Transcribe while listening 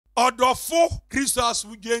odofo Kristo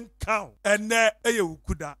asumujen kan ene eye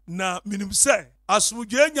ukuda na minim se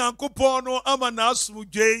asumuje nyankopon no ama na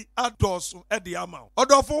asumuje adoso e de ama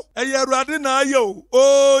odofo eye Awurade na aye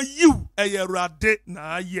o yiw eye Awurade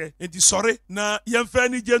na aye enti sore na yemfa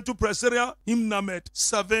ni gentle presaria hymn number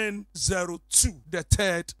 702 the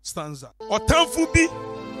third stanza otamfu bi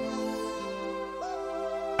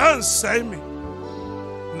ansai me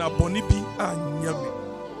na boni bi anya me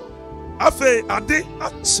afe ade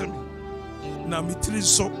atsemi na mitiri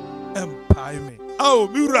so empai me ao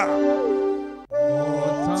mira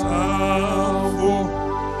otamfu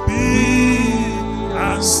bi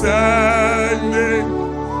ansai me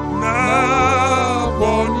na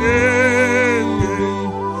boni bi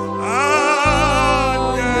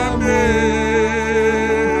anya me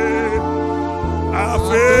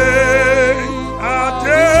afe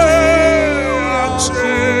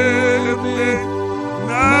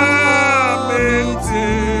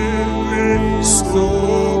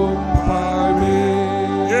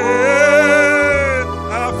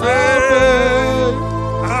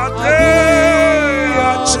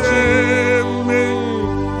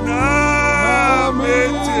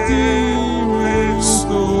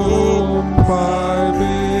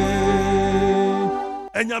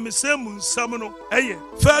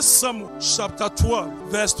First Samuel chapter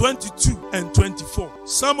 12 verse 22 and 24.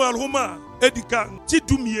 Samuel Homa edikan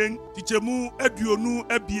tidumien tichemu eduonu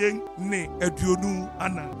ebien ne eduonu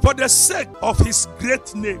ana. For the sake of his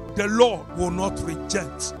great name, the Lord will not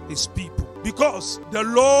reject his people, because the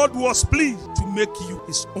Lord was pleased to make you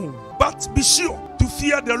his own. But be sure to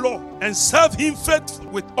fear the Lord and serve him faithfully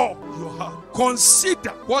with all your heart.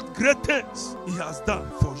 Consider what great things he has done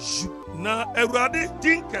for you. Na Awurade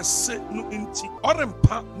din kese no inti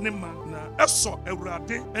orempa ne ma na eso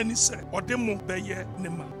Awurade ani se ode mo beye ne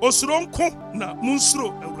ma osronko na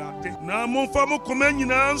munsuro Awurade na momfa mo koma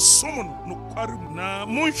nyina nsom no kwarim na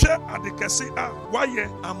monhwe ade kese a waye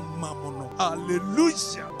amamo no.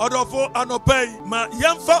 Hallelujah. Odofo anopei ma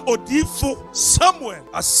yemfa odifo Samuel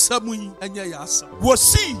asamu yi enya ya asa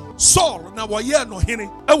wosi Saul na woye no hene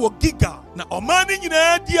ewo Giga na omani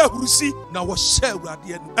nyina di ahurusi na wo hye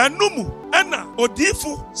Awurade anumu ena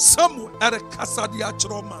odifo Samuel ere kasade a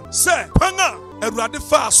chiroma se panga Awurade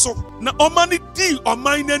fa so na omani di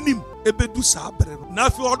oman nanim ebedu sa abre na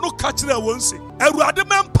afi ono ka kire wonse Awurade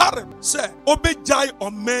mempare se obejai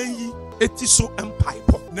oman yi etiso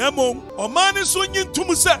empaipo nemo omani so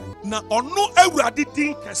nyintum se na ono Awurade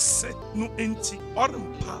din kese no enti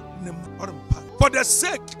orempa nem orempa. For the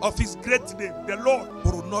sake of his great name, the Lord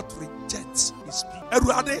will not reject his people.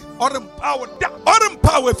 Awurade orempa da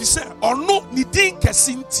orempa if say ono ni din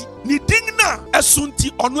kese nti ni din na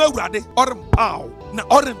esunti ono Awurade orempa na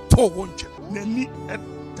orento wonche nani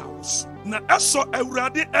edawso na eso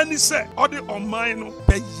Awurade ani se ode oman no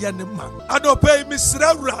beye ne man adopei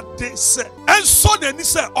misra Awurade se enso nani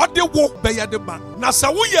se ode wo beye de man na se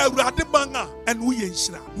wo ye Awurade man a en wo ye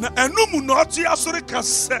nhira na enum no ote asore ka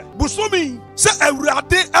se busomi se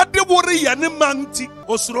Awurade ade wo re ye ne man ti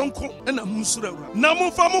osronko na munsura Awurade na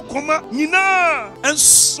momfa mo koma nyina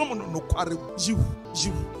ensom no nokware yiwu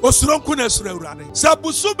osronko na sura Awurade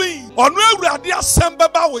sabusubi ono Awurade asem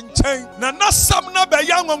beba wo nchen na nasam na be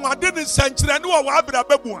ya nwanwade ne nsankyere ne wo abra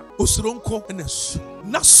babu a osronko na su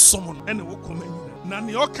na som no ene wo koma nyina na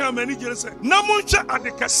ne oka mani gere se na monhwe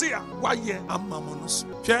adekase a waye amamo no so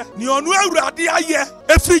hwe ne ono Awurade aye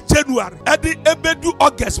every January ede ebedu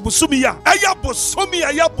August busumi ya eya busumi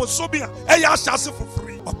eya ahyase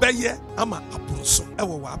fofori obeye ama aboroso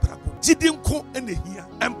ewo wa abra jidinko enehia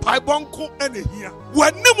empaibonko enehia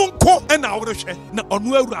wanimnko ena awrehwe na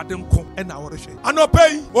ono Awurade nko ena awrehwe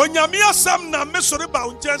anopei onyame asam na mesore ba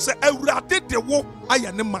unjense Awurade de wo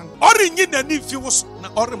aye ne man orenyi nani fi wo na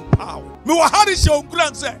orempaawo me wo hare hye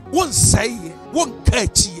onkuran se wonseye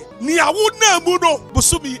wonkachie ni awo na mu no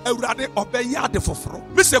busumi Awurade obeye ade foforo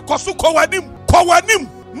me se koso kowanim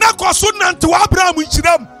na koso nante wa Abraham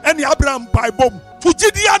nchiram ene Abraham baibom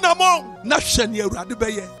fujidi anamo na hwe ne Awurade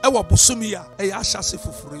beye ewo busumi ya eya ahyase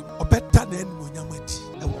foforo obeta na enu onyamadi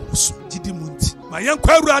ewo busum jidi munti ma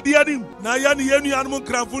yenkwa Awurade anim na ya ne yenu anum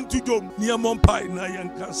nkranfo ntudom ne yemompai na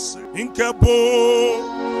yenkase inkebo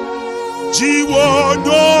jiwo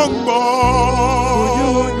nyongbo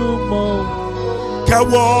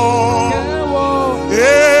kewo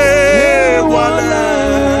wale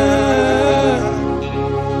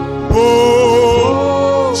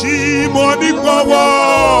jimoni kwawo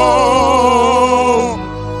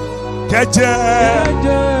keje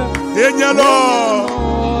enyelo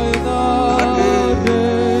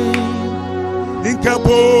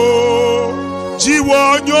inkebo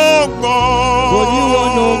jiwo nyongbo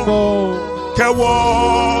kewo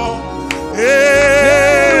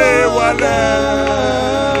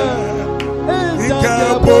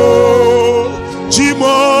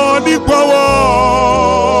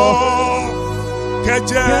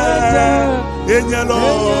Keje enyelo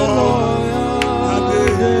ade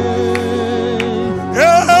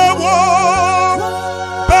ewo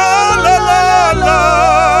balala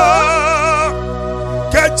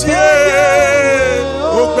keje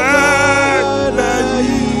obelayi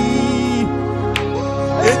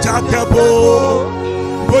ejakebo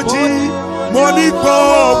boji moniko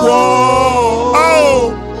wo oh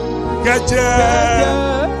keje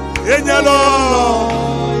enyelo.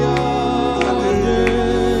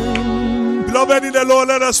 Beloved in the Lord,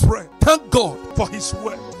 let us pray. Thank God for his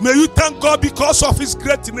word. May you thank God because of his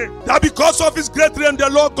great name. That because of his great name, the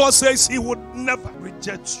Lord God says he would never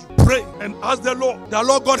reject you. Pray and ask the Lord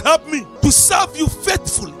God help me to serve you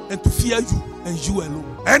faithfully and to fear you and you alone.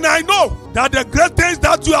 And I know that the great things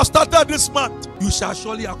that you have started this month, you shall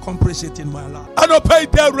surely accomplish it in my life. I don't pay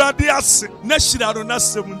the radiasi. Neshira no na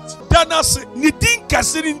semunti. Danasi nidin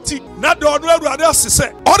kasirinti. Na dono radiasi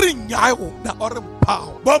se. Ori nyayo na ori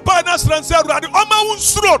pao. Bomba na sranse radi. Oma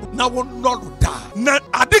unsuro na wonolo da. Na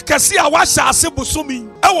adikasi awasha ase busumi.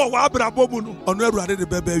 Ewa wa abrabo no. Ono radi de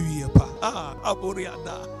bebe wiye pa. Abori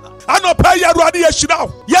ada. Ano pay ya radi yeshira.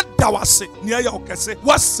 Yeda wase. Niya ya okese.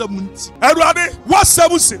 Wasamunti. Radi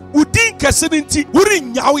wasamuse. Udin kasirinti. Uri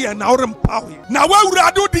nyayo ya na ori pao. Na wa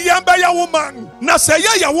urado di yamba ya woman na se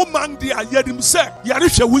ya woman di ayedim se yare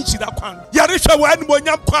hwe wunchira kwan yare hwe wa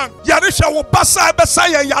animonyam kwan yare hwe wo basa besa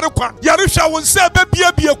ya yare kwan yare hwe wo nse be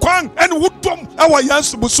bie kwan ene wodom e wa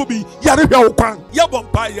yansu busubi yare hwe wo kwan ye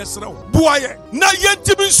bompa yesrew buaye na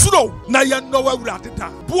yentimi nsuro na ye no wa urade da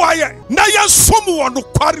buaye na ye som wo no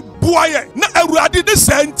kware buaye na awurade de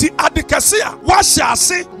santi adekase a wa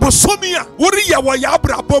hyase bosomi a wori ye wo ya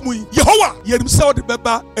abrabom Yehowa yerim se wo de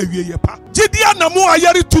beba awieye pa Jidia namu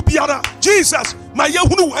ayari tubiara. Jesus, ma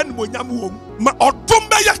yehunu wan monyam wom. Ma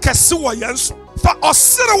odombe ya kese wo yenso. Fa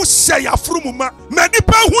osere wo hye ya frumuma. Ma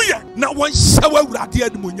nipa hu ye na won hye wa urade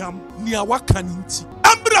admonyam. Nia waka nti.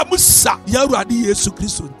 Ambra musa ya urade Yesu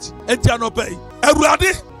Kristo nti. Enti anopai.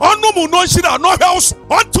 Urade onumu no nhira no hwewso.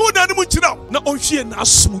 Onto na nimu nkira na onhwie na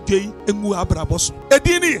asomdwei engu abraboso.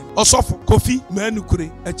 Edini osofo Kofi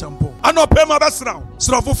manukure echampo. Anopai ma besra.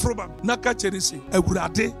 Srafo froma na ka cherisi.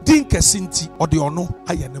 Urade din kese nti ode ono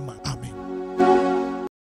aye ne ma.